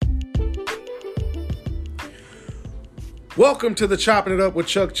Welcome to the Chopping It Up with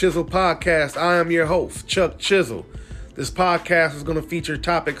Chuck Chisel podcast. I am your host, Chuck Chisel. This podcast is going to feature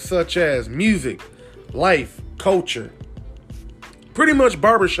topics such as music, life, culture, pretty much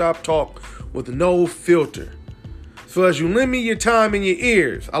barbershop talk with no filter. So as you lend me your time and your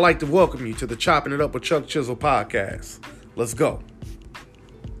ears, I'd like to welcome you to the Chopping It Up with Chuck Chisel podcast. Let's go.